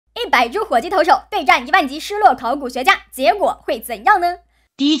100株火鸡投手对战10000级失落考古学家，结果会怎样呢？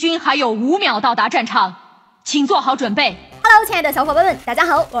敌军还有5秒到达战场，请做好准备。Hello， 亲爱的小伙伴们，大家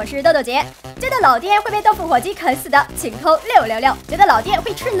好，我是豆豆姐。觉得老爹会被豆腐火鸡啃死的，请投666；觉得老爹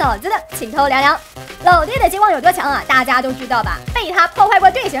会吃脑子的，请投22。老爹的激光有多强啊？大家都知道吧？被他破坏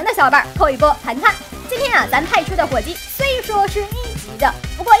过队形的小伙伴扣一波盘他。今天啊，咱派出的火鸡虽说是1级的，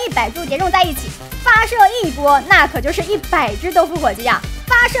不过100株叠中在一起，发射1波，那可就是100只豆腐火鸡呀！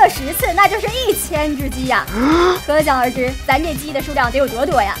发射10次，那就是1000只鸡呀！可想而知，咱这鸡的数量得有多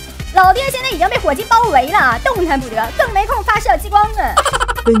多呀！老爹现在已经被火鸡包围了，动弹不得，更没空发射激光了。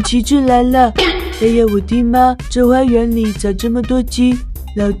本旗帜来了！哎呀，我的妈！这花园里咋这么多鸡？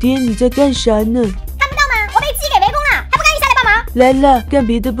老爹你在干啥呢？看不到吗？我被鸡给围攻了，还不赶紧下来帮忙？来了，干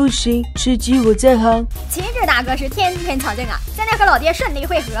别的不行，吃鸡我在行。旗帜大哥是天天抢镜啊！现在和老爹顺利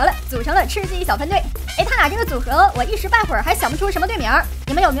会合了，组成了吃鸡小分队。哎，他俩这个组合，我一时半会儿还想不出什么队名，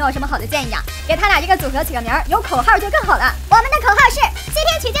你们有没有什么好的建议啊？给他俩这个组合起个名，有口号就更好了。我们的口号是：西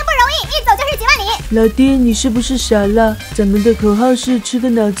天取经不容易，一走就是几万里。老爹，你是不是傻了？咱们的口号是吃个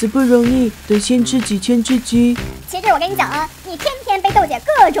脑子不容易，得先吃几千只鸡。其实我跟你讲啊，你天天被豆姐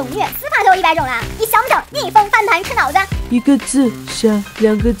各种虐，死法都100种了，你想不想逆风翻盘吃脑子？1个字想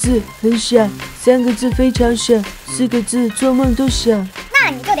，2个字很想，3个字非常想，4个字做梦都想。那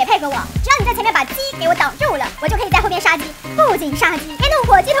你就得配合我，只要你在前面把鸡给我挡住了，我就可以在后边杀鸡，不仅杀鸡，连同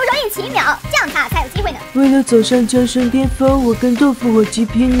火鸡投手一起秒，这样他才有机会呢。为了走上僵尸巅峰，我跟豆腐火鸡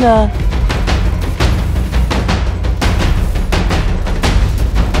拼了！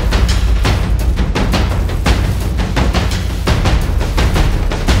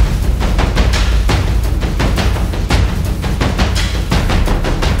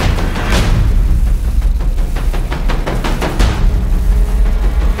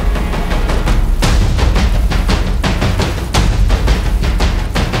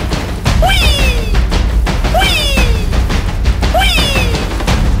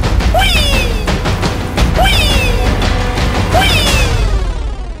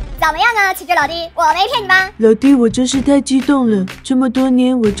怎么样啊，旗帜老弟，我没骗你吧？老弟，我真是太激动了，这么多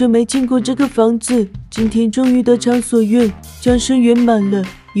年我就没进过这个房子，今天终于得偿所愿，降生圆满了，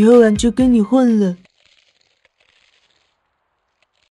以后俺就跟你混了。